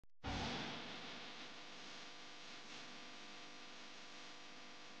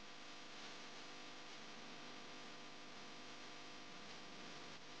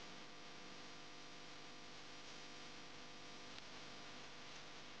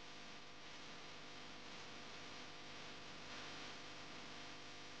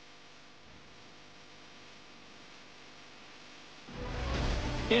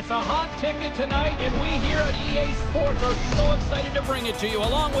It's a hot ticket tonight, and we here at EA Sports are so excited to bring it to you.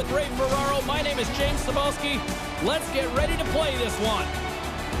 Along with Ray Ferraro, my name is James Cebulski. Let's get ready to play this one.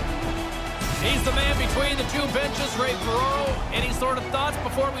 He's the man between the two benches, Ray Ferraro. Any sort of thoughts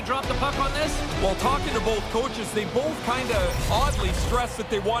before we drop the puck on this? Well, talking to both coaches, they both kind of oddly stressed that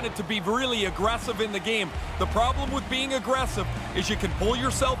they wanted to be really aggressive in the game. The problem with being aggressive is you can pull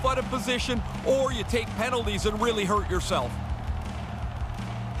yourself out of position or you take penalties and really hurt yourself.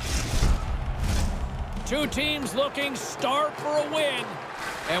 Two teams looking starved for a win,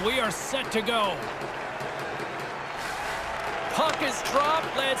 and we are set to go. Puck is dropped.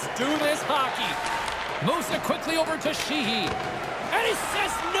 Let's do this hockey. Moves it quickly over to Sheehy. And he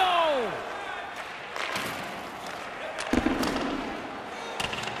says no!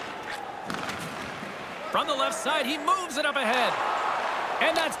 From the left side, he moves it up ahead.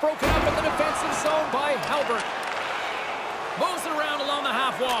 And that's broken up in the defensive zone by Halbert. Moves it around along the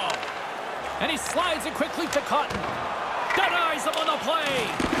half wall. And he slides it quickly to Cotton. Denies him on the play.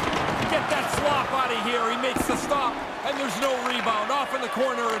 Get that slop out of here. He makes the stop, and there's no rebound. Off in the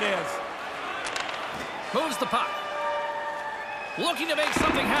corner it is. Moves the puck. Looking to make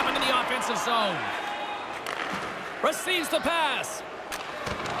something happen in the offensive zone. Receives the pass.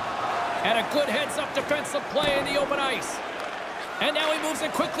 And a good heads-up defensive play in the open ice. And now he moves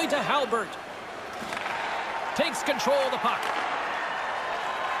it quickly to Halbert. Takes control of the puck.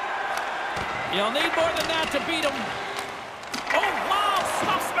 You'll need more than that to beat him. Oh, wow!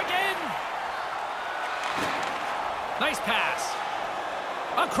 Stops him again! Nice pass.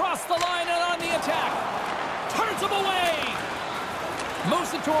 Across the line and on the attack. Turns him away.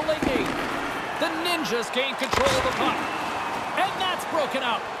 Moves it to Olingi. The Ninjas gain control of the puck. And that's broken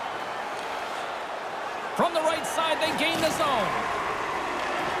up. From the right side, they gain the zone.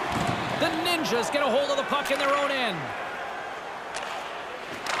 The Ninjas get a hold of the puck in their own end.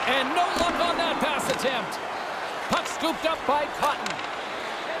 And no luck on that pass attempt. Puck scooped up by Cotton.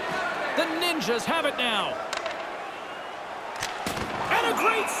 The Ninjas have it now. And a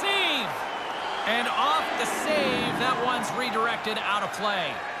great save. And off the save, that one's redirected out of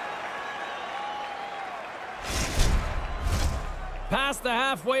play. Past the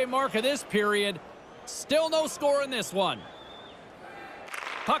halfway mark of this period. Still no score in this one.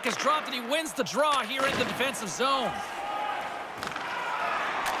 Puck is dropped and he wins the draw here in the defensive zone.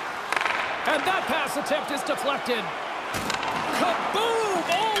 And that pass attempt is deflected. Kaboom!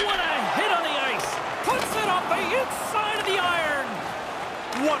 Oh, what a hit on the ice. Puts it off the inside of the iron.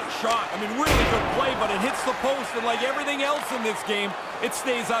 What a shot. I mean, really good play, but it hits the post, and like everything else in this game, it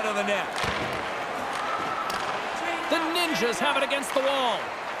stays out of the net. The Ninjas have it against the wall.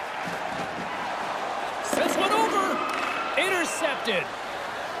 Sends one over. Intercepted.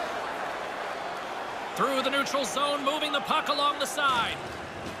 Through the neutral zone, moving the puck along the side.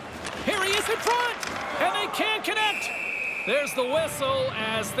 Here he is in front, and they can't connect. There's the whistle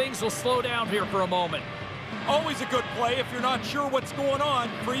as things will slow down here for a moment. Always a good play. If you're not sure what's going on,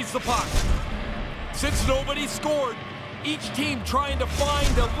 freeze the puck. Since nobody scored, each team trying to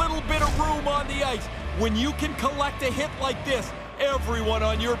find a little bit of room on the ice. When you can collect a hit like this, everyone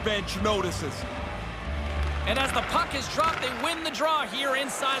on your bench notices. And as the puck is dropped, they win the draw here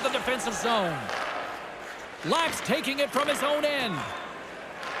inside the defensive zone. Lax taking it from his own end.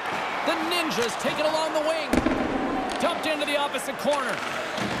 The Ninjas take it along the wing. Dumped into the opposite corner.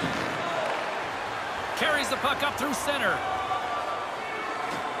 Carries the puck up through center.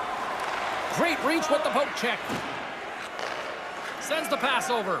 Great reach with the poke check. Sends the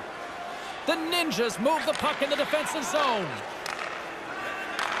pass over. The Ninjas move the puck in the defensive zone.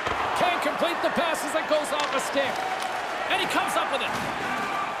 Can't complete the pass as it goes off a stick. And he comes up with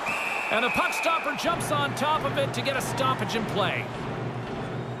it. And the puck stopper jumps on top of it to get a stoppage in play.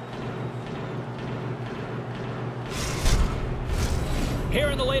 Here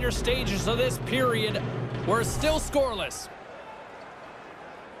in the later stages of this period, we're still scoreless.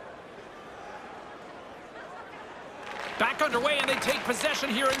 Back underway, and they take possession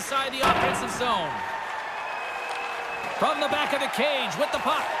here inside the offensive zone. From the back of the cage with the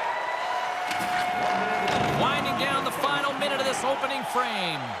puck. Winding down the final minute of this opening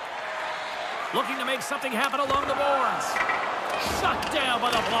frame. Looking to make something happen along the boards. Shut down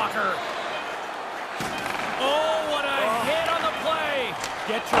by the blocker. Oh, what a hit on the play.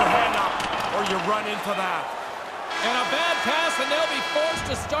 Get your head up, or you run into that. And a bad pass, and they'll be forced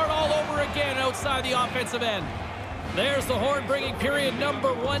to start all over again outside the offensive end. There's the horn bringing period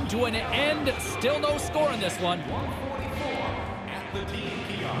number 1 to an end. Still no score in this one. 144 at the team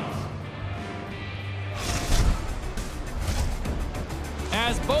kiosk.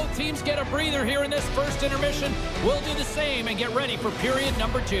 As both teams get a breather here in this first intermission, we'll do the same and get ready for period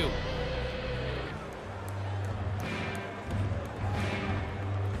number 2.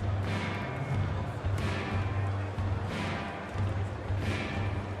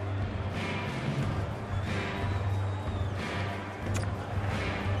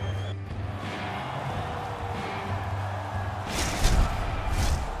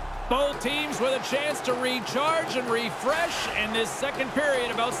 Both teams with a chance to recharge and refresh, and this second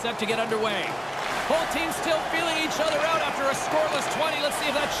period about set to get underway. Both teams still feeling each other out after a scoreless 20. Let's see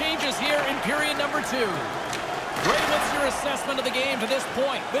if that changes here in period number 2. Ray, what's your assessment of the game to this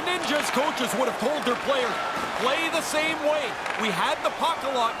point? The Ninjas coaches would have told their players, play the same way. We had the puck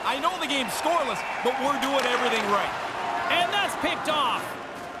a lot. I know the game's scoreless, but we're doing everything right. And that's picked off.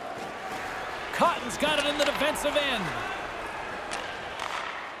 Cotton's got it in the defensive end.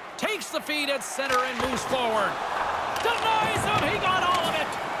 Takes the feed at center and moves forward. Denies him. He got all of it.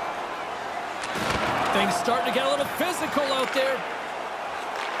 Things starting to get a little physical out there.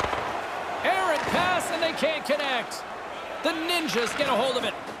 Errant pass, and they can't connect. The Ninjas get a hold of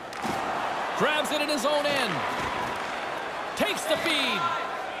it. Grabs it in his own end. Takes the feed.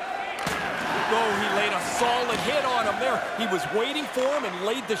 Oh, he laid a solid hit on him there. He was waiting for him and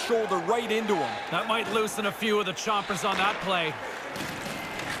laid the shoulder right into him. That might loosen a few of the chompers on that play.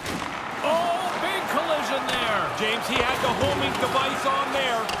 Oh, big collision there. James, he had the homing device on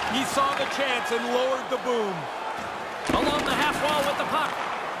there. He saw the chance and lowered the boom. Along the half wall with the puck.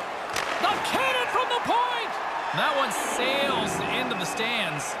 The cannon from the point. That one sails into the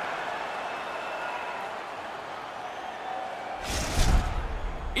stands.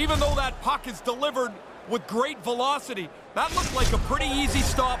 Even though that puck is delivered with great velocity, that looked like a pretty easy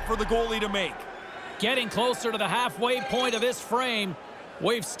stop for the goalie to make. Getting closer to the halfway point of this frame.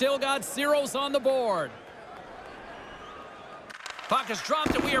 We've still got zeros on the board. Puck is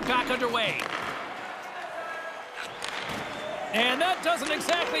dropped and we are back underway. And that doesn't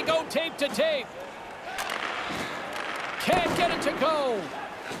exactly go tape to tape. Can't get it to go.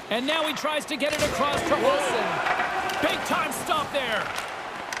 And now he tries to get it across to Wilson. Big time stop there.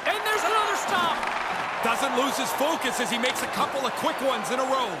 And there's another stop. Doesn't lose his focus as he makes a couple of quick ones in a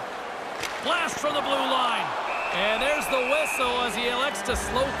row. Blast from the blue line. And there's the whistle as he elects to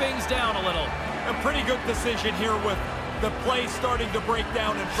slow things down a little. A pretty good decision here with the play starting to break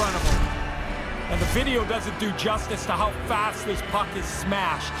down in front of him. And the video doesn't do justice to how fast this puck is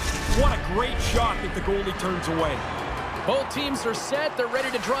smashed. What a great shot that the goalie turns away. Both teams are set. They're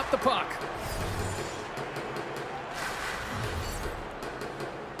ready to drop the puck.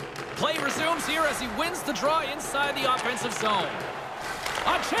 Play resumes here as he wins the draw inside the offensive zone.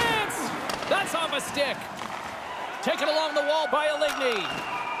 A chance! That's off a stick. Taken along the wall by Aligny.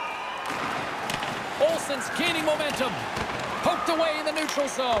 Olsen's gaining momentum. Poked away in the neutral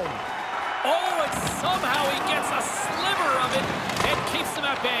zone. Oh, and somehow he gets a sliver of it and keeps them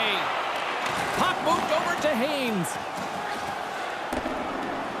at bay. Puck moved over to Haynes.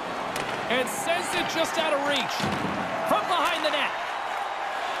 And sends it just out of reach. From behind the net.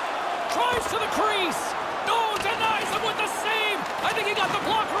 Drives to the crease. No, denies him with the save. I think he got the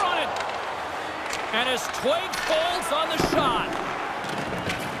blocker on it. And as Twig folds on the shot.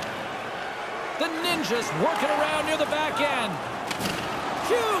 The Ninjas working around near the back end.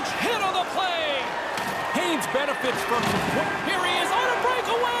 Huge hit on the play. Haynes benefits from the quick. Here he is on a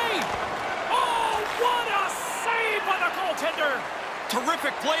breakaway. Oh, what a save by the goaltender.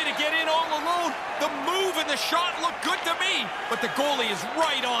 Terrific play to get in all alone. The move and the shot look good to me, but the goalie is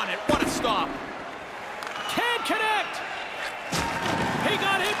right on it. What a stop. Can't connect. He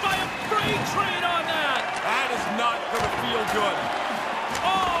got hit by a freight train on that. That is not going to feel good.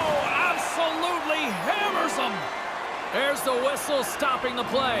 Oh, absolutely hammers him. There's the whistle stopping the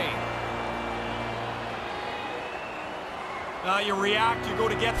play. Now you react, you go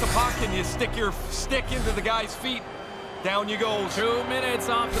to get the puck, and you stick your stick into the guy's feet. Down you go. 2 minutes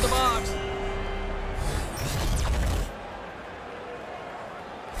off to the box.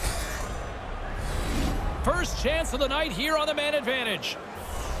 First chance of the night here on the man advantage.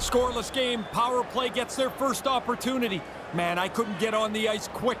 Scoreless game, power play gets their first opportunity. Man, I couldn't get on the ice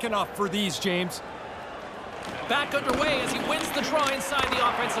quick enough for these, James. Back underway as he wins the draw inside the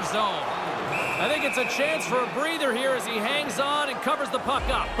offensive zone. I think it's a chance for a breather here as he hangs on and covers the puck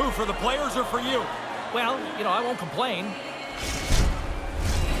up. Who, for the players or for you? Well, you know, I won't complain.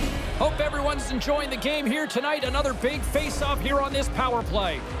 Hope everyone's enjoying the game here tonight. Another big face-off here on this power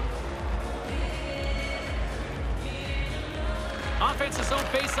play. Offensive zone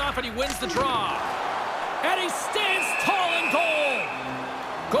face-off, and he wins the draw. And he stands tall in goal.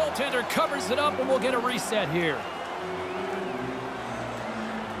 Goaltender covers it up, and we'll get a reset here.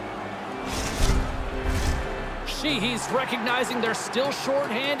 Gee, he's recognizing they're still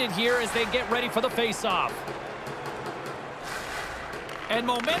short-handed here as they get ready for the face-off. And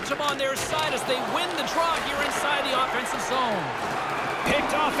momentum on their side as they win the draw here inside the offensive zone.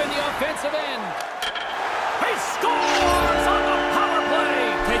 Picked off in the offensive end. He scores on the power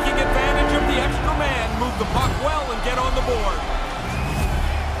play! Taking advantage of the extra man, move the puck well and get on the board.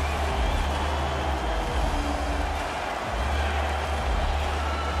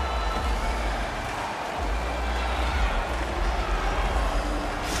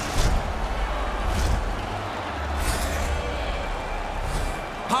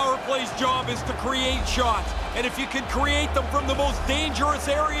 Power play's job is to create shots, and if you can create them from the most dangerous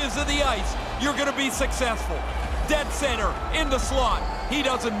areas of the ice, you're going to be successful. Dead center, in the slot, he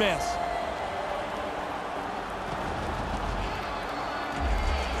doesn't miss.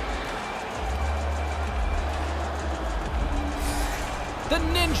 The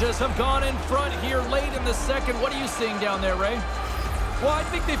Ninjas have gone in front here late in the second. What are you seeing down there, Ray? Well, I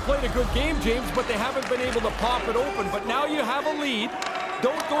think they've played a good game, James, but they haven't been able to pop it open. But now you have a lead.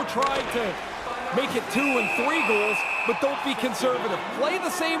 Don't go try to make it 2 and 3 goals, but don't be conservative. Play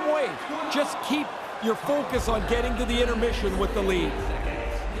the same way. Just keep your focus on getting to the intermission with the lead.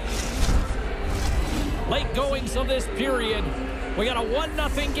 Late goings of this period. We got a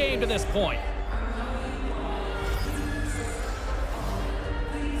 1-0 game to this point.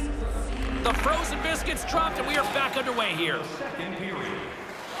 The frozen biscuits dropped, and we are back underway here.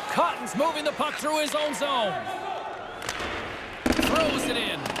 Cotton's moving the puck through his own zone. Throws it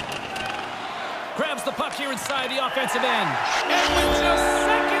in. Grabs the puck here inside the offensive end. And with just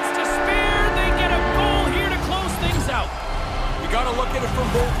seconds to spare, they get a goal here to close things out. You got to look at it from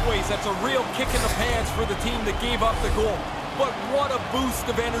both ways. That's a real kick in the pants for the team that gave up the goal. But what a boost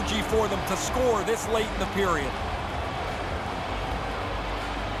of energy for them to score this late in the period.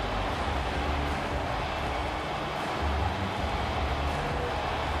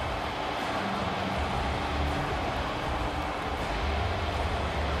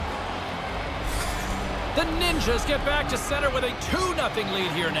 The Ninjas get back to center with a 2-0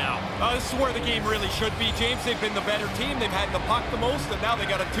 lead here now. This is where the game really should be, James. They've been the better team. They've had the puck the most, and now they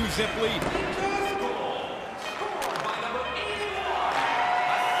got a 2-zip lead.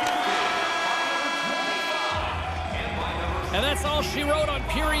 And that's all she wrote on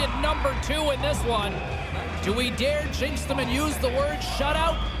period number 2 in this one. Do we dare jinx them and use the word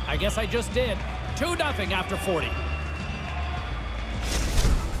shutout? I guess I just did. 2-0 after 40.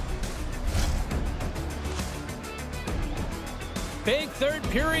 Big third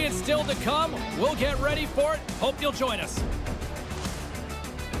period still to come. We'll get ready for it. Hope you'll join us.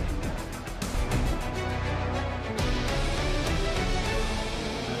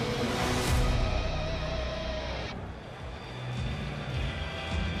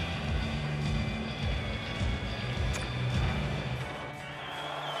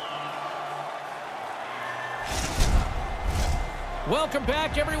 Welcome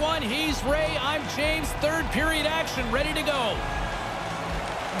back, everyone. He's Ray. I'm James. Third period action ready to go.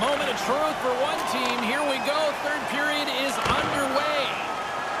 Moment of truth for one team. Here we go. Third period is underway.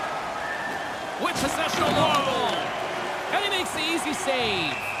 With possession of the ball. And he makes the easy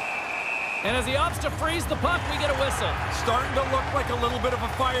save. And as he opts to freeze the puck, we get a whistle. Starting to look like a little bit of a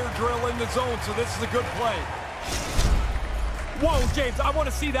fire drill in the zone, so this is a good play. Whoa, James, I want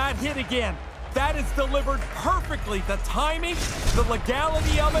to see that hit again. That is delivered perfectly. The timing, the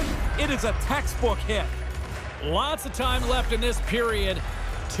legality of it, it is a textbook hit. Lots of time left in this period.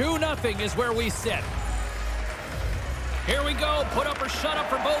 2-0 is where we sit. Here we go. Put up or shut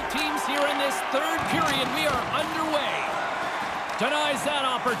up for both teams here in this third period. We are underway. Denies that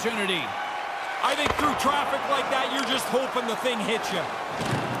opportunity. I think through traffic like that, you're just hoping the thing hits you.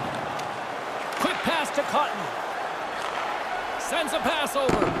 Quick pass to Cotton. Sends a pass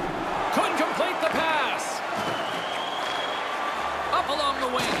over. Couldn't complete the pass. Up along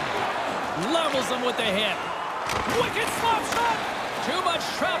the wing. Levels him with the hit. Wicked slap shot. Too much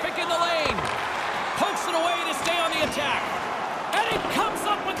traffic in the lane. Pokes it away to stay on the attack. And he comes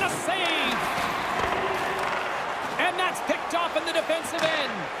up with the save. And that's picked off in the defensive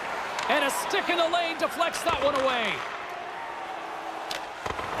end. And a stick in the lane deflects that one away.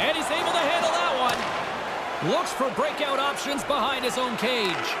 And he's able to handle that one. Looks for breakout options behind his own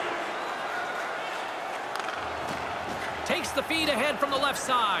cage. Takes the feed ahead from the left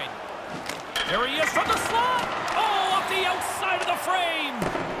side. There he is from the slot. Oh, off the outside of the frame.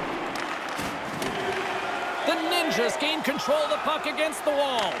 The Ninjas gain control of the puck against the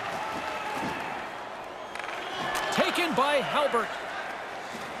wall. Taken by Halbert.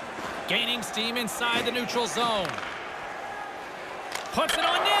 Gaining steam inside the neutral zone. Puts it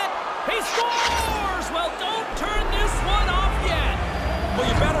on net. He scores well, don't turn this one off yet. Well,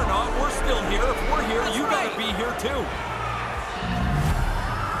 you better not. We're still here. If we're here, you gotta be here too.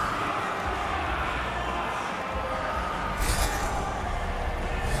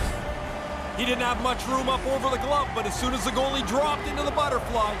 He didn't have much room up over the glove, but as soon as the goalie dropped into the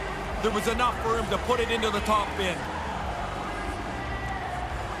butterfly, there was enough for him to put it into the top bin.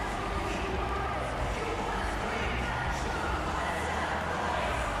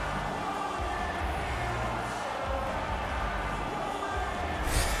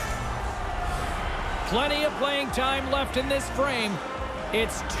 Plenty of playing time left in this frame.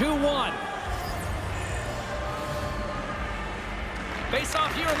 It's 2-1. Face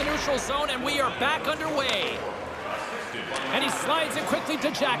off here in the neutral zone, and we are back underway. And he slides it quickly to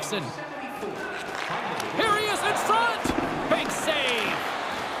Jackson. Here he is in front. Big save.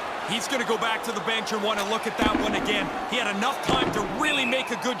 He's going to go back to the bench and want to look at that one again. He had enough time to really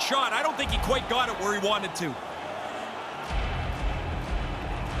make a good shot. I don't think he quite got it where he wanted to.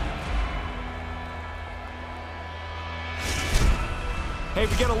 Hey,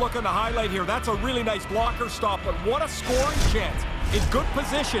 we get a look on the highlight here. That's a really nice blocker stop, but what a scoring chance. In good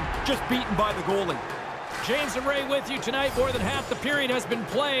position, just beaten by the goalie. James and Ray with you tonight. More than half the period has been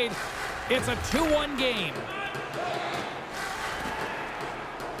played. It's a 2-1 game.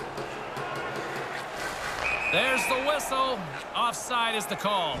 There's the whistle. Offside is the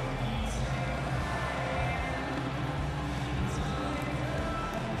call.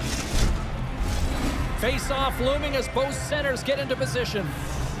 Face-off looming as both centers get into position.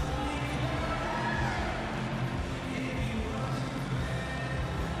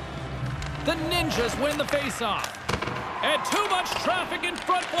 The Ninjas win the face-off. And too much traffic in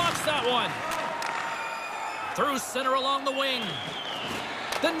front blocks that one. Through center along the wing.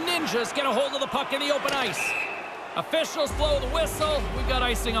 The Ninjas get a hold of the puck in the open ice. Officials blow the whistle. We've got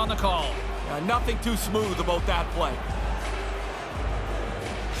icing on the call. Nothing too smooth about that play.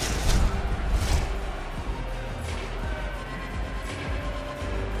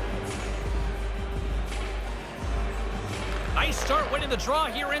 Nice start winning the draw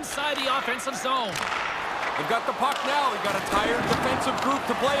here inside the offensive zone. They've got the puck now. They've got a tired defensive group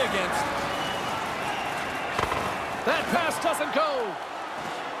to play against. That pass doesn't go.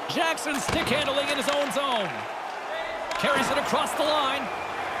 Jackson stick handling in his own zone. Carries it across the line.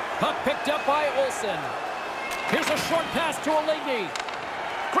 Puck picked up by Olsen. Here's a short pass to Aligi.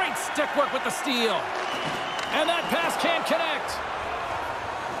 Great stick work with the steal. And that pass can't connect.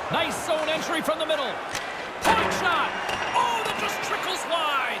 Nice zone entry from the middle. Point shot. Oh, that just trickles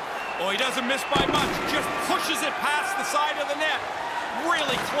wide. Oh, he doesn't miss by much. Just pushes it past the side of the net.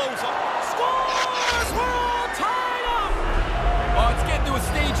 Really close up. Scores! We're all tied up. Oh, it's getting to a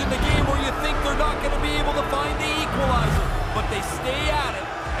stage in the game where you think they're not going to be able to find the equalizer. But they stay at it,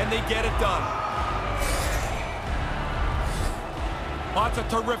 and they get it done. Oh, it's a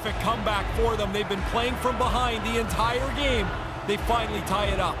terrific comeback for them. They've been playing from behind the entire game. They finally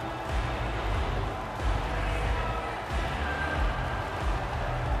tie it up.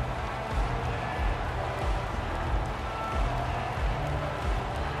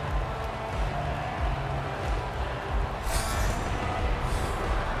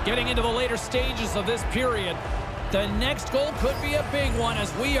 Getting into the later stages of this period, the next goal could be a big one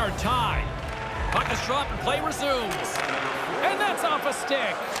as we are tied. Puck is dropped and play resumes. And that's off a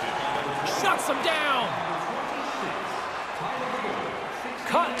stick. Shuts him down.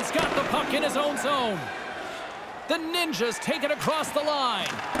 Cotton's got the puck in his own zone. The Ninjas take it across the line.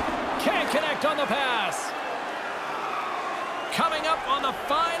 Can't connect on the pass. Coming up on the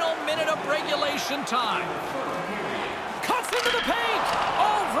final minute of regulation time. Cuts into the paint.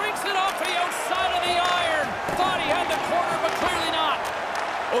 Oh, breaks it off the outside of the iron. Thought he had the corner, but clearly not.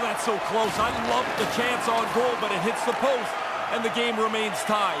 Oh, that's so close. I loved the chance on goal, but it hits the post, and the game remains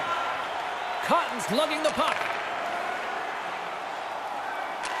tied. Cotton's lugging the puck.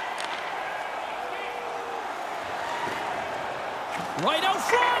 Right out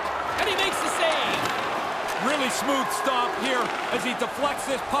front, and he makes the save. Really smooth stop here as he deflects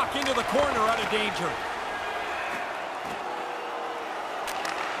this puck into the corner out of danger.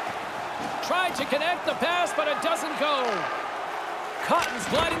 Tried to connect the pass, but it doesn't go. Cotton's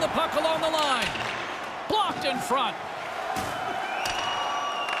gliding the puck along the line. Blocked in front.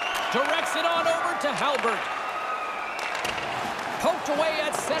 Directs it on over to Halbert. Poked away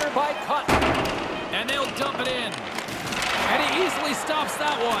at center by Cotton. And they'll dump it in. And he easily stops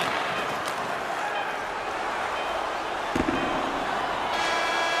that one.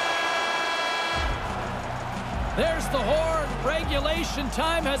 There's the horn. Regulation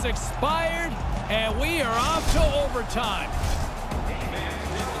time has expired, and we are off to overtime.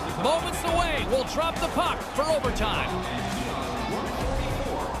 Moments away. We'll drop the puck for overtime.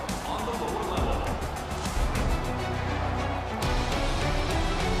 On the lower level.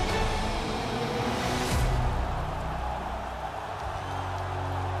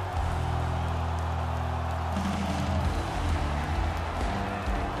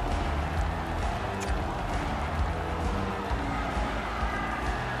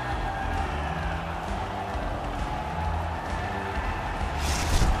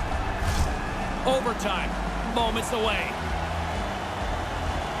 Overtime. Moments away.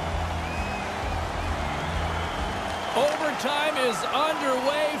 Overtime is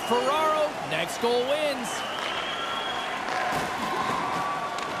underway. Ferraro, next goal wins.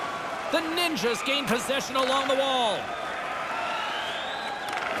 The Ninjas gain possession along the wall.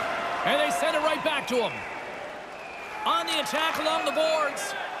 And they send it right back to him. On the attack along the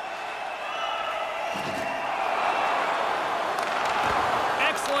boards.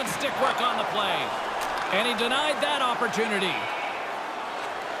 Excellent stick work on the play. And he denied that opportunity.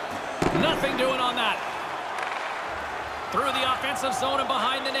 Nothing doing on that. Through the offensive zone and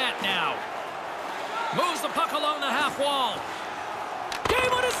behind the net now. Moves the puck along the half wall.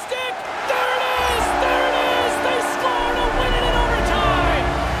 Game on his stick. There it is. There it is. They score to win it in overtime.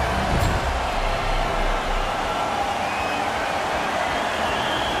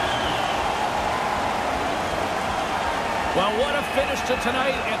 Well, what a finish to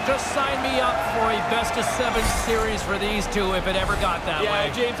tonight, and just sign me up for a best-of-7 series for these two if it ever got that way.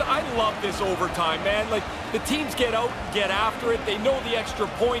 Yeah, James, I love this overtime, man. Like, the teams get out and get after it. They know the extra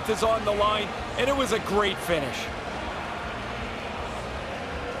point is on the line, and it was a great finish.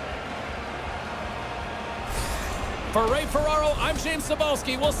 For Ray Ferraro, I'm James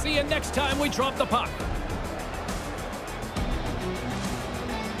Cybulski. We'll see you next time we drop the puck.